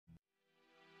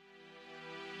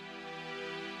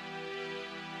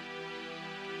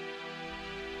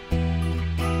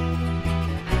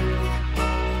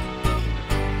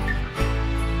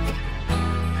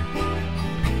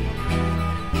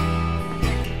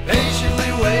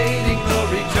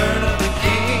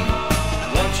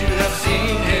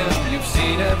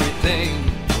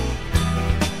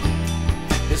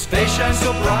shines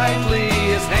so brightly,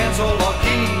 his hands hold all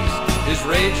keys, his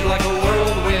rage like a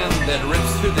whirlwind that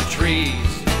rips through the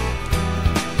trees.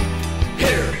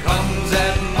 Here comes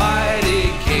that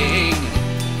mighty King,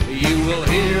 you will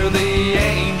hear the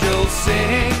angels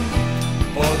sing,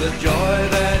 for the joy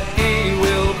that he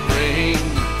will bring.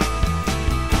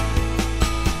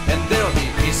 And there'll be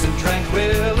peace and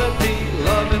tranquility,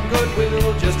 love and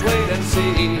goodwill, just wait and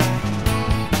see.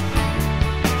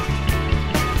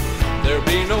 There'll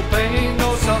be no pain,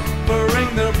 no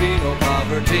suffering, there'll be no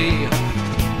poverty.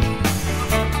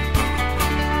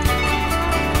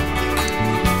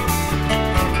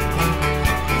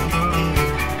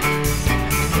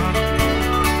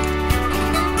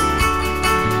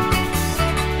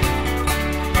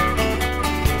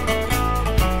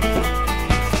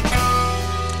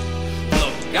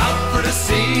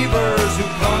 Deceivers who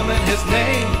come in his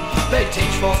name, they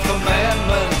teach false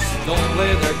commandments, don't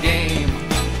play their game.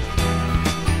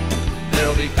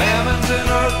 There'll be famines and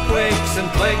earthquakes and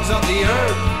plagues on the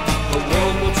earth, the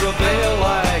world will travail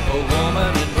like a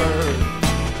woman in birth.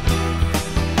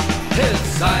 His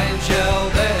sign shall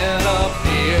then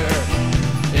appear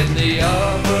in the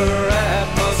upper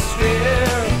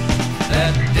atmosphere,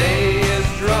 that day is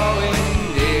drawing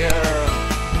near.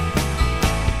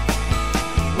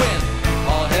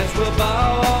 Will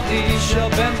bow, all knees shall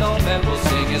bend, all men will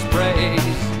sing his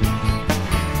praise.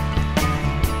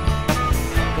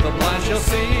 For the blind shall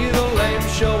see, the lame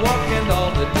shall walk, and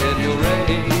all the dead he'll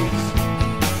raise.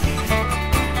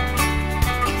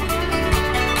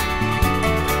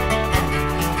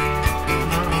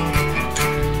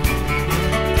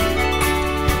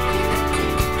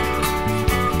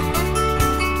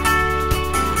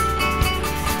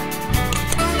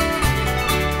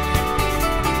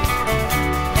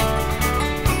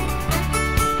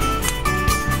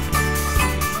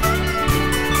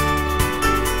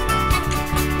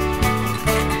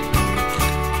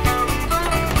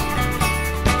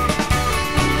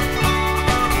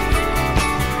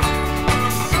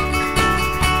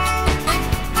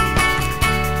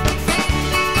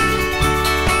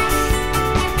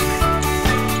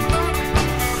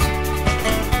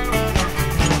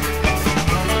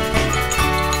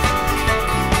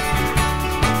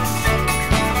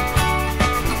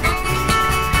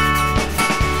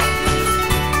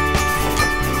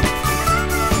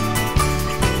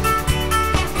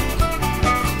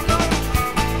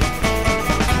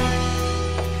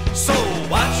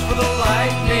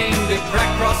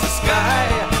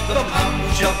 The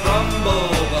mountains shall crumble,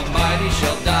 the mighty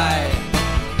shall die.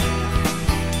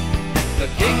 The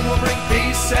King will bring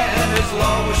peace and his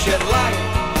law will shed light.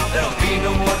 There'll be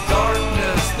no more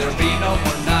darkness, there'll be no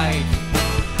more night.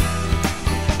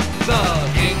 The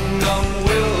kingdom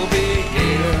will be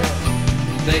here,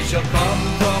 they shall come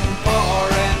from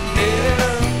far and near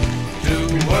to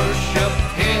worship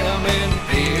him in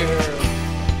fear.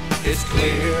 It's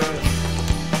clear,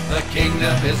 the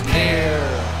kingdom is near.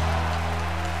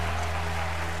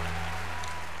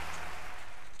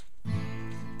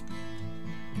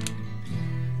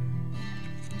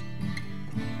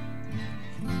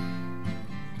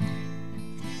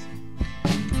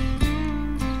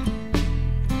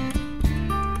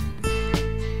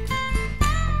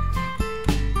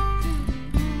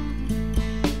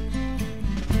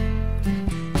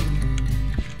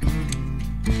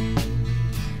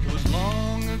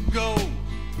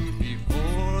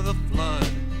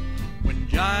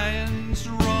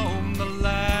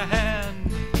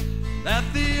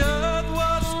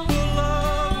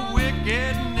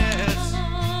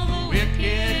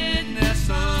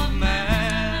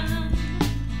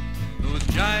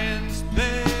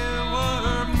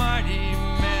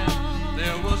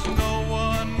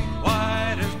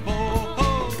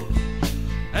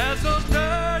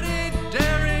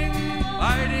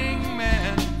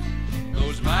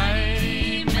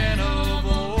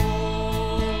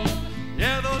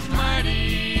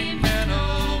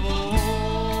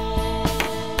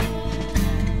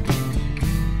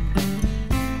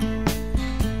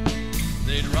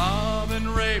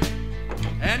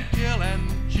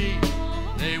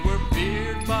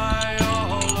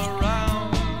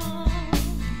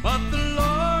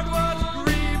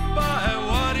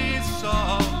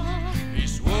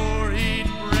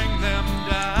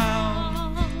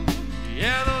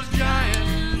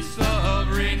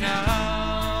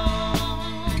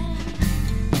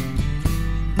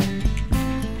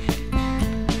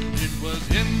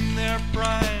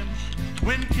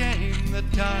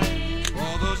 Time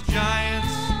for those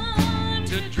giants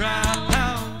to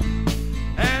drown,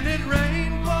 and it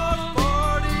rained for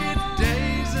 40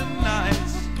 days and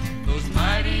nights. Those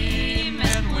mighty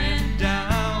men went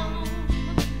down.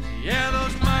 Yeah.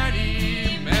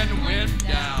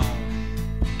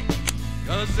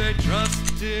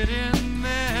 trusted in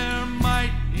their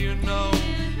might, you know,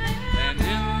 and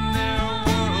in their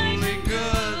worldly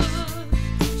goods.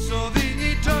 So the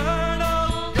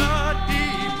eternal God,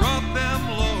 He brought them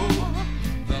low,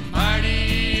 the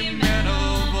mighty men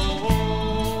of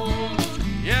old.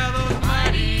 Yeah, those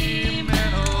mighty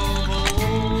men of old.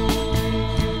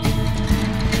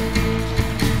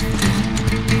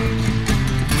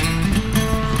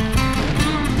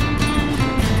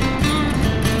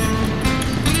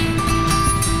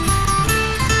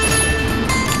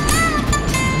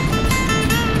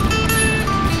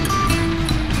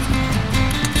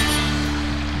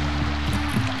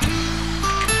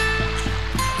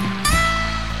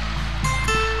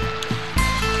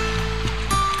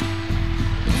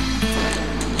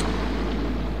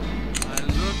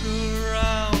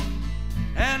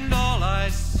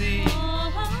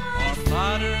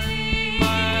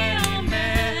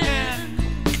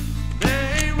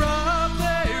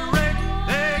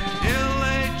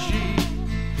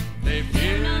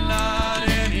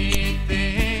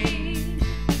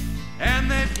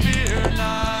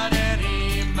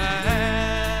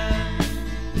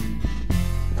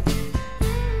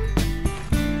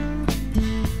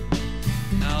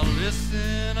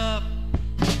 Listen up,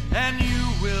 and you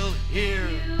will hear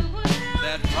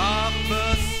that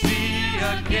prophecy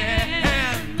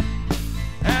again,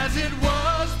 as it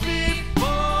was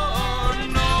before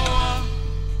Noah.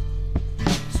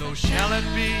 So shall it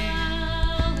be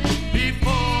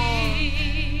before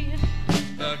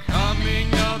the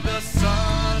coming of the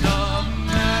Son of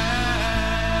Man.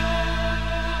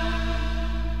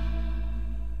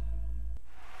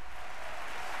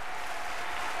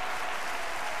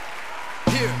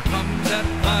 Here comes that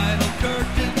final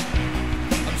curtain.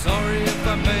 I'm sorry if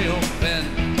I may offend,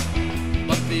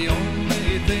 but the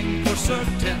only thing for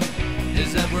certain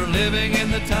is that we're living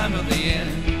in the time of the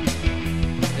end.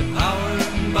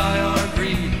 Empowered by our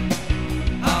greed,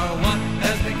 our want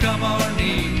has become our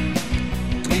need.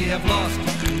 We have lost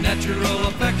natural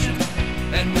affection,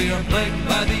 and we are plagued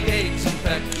by the AIDS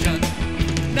infection.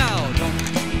 Now don't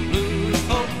lose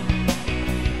hope,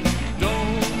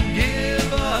 don't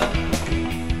give up.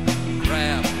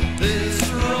 Grab this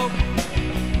rope,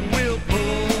 we'll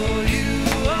pull you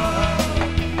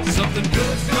up. Something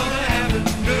good's gonna happen,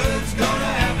 good's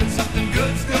gonna happen. Something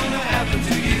good's gonna happen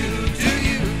to you, to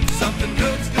you. Something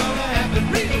good's gonna happen,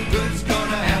 real good's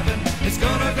gonna happen. It's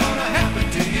gonna happen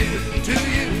to you, to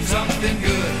you. Something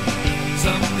good,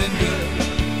 something good,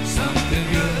 something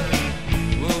good.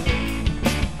 Whoa.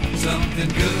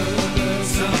 Something good,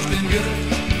 something good,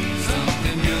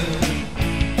 something good.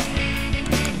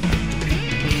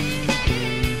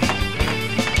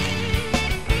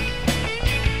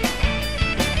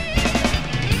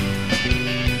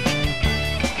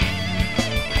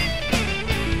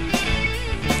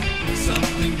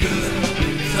 Something good,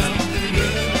 something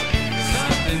good,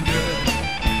 something good.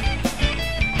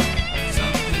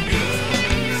 Something good,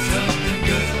 something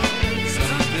good,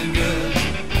 something good.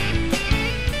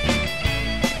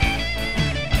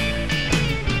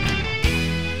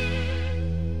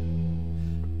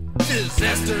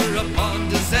 Disaster upon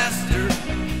disaster,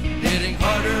 hitting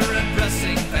harder and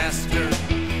pressing faster.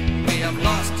 We have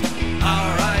lost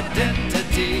our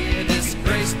identity,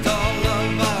 disgraced all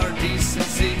of our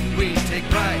decency. We take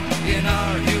pride in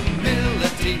our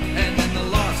humility and in the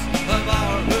loss of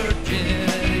our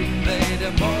virginity. They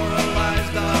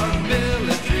demoralized our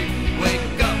military.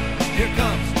 Wake up, here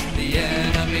comes the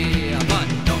enemy. But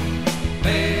don't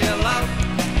bail out,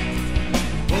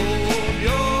 hold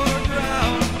your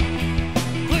ground.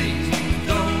 Please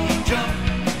don't jump,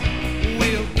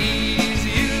 we'll ease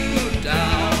you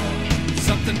down.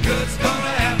 Something good's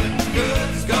gonna happen,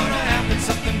 good's gonna happen.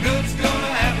 Something good's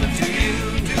gonna happen to you,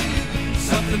 to you.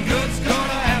 Something good's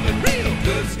gonna happen, real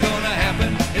good's gonna happen.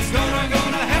 It's gonna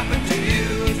happen to you,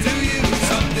 to you.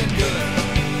 Something good,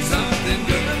 something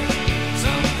good,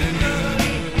 something good.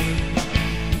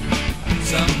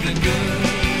 Something good,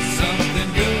 something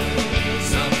good,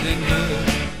 something good.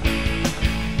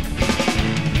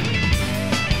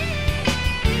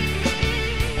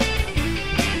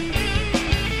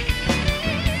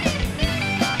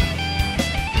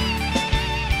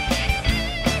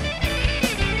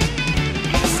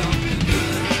 Something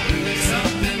good,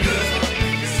 something good,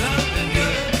 something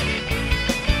good.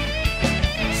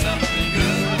 Something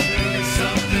good,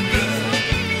 something good,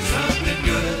 something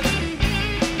good.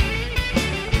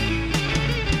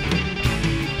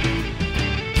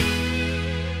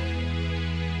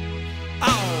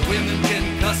 Our women can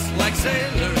cuss like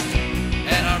sailors.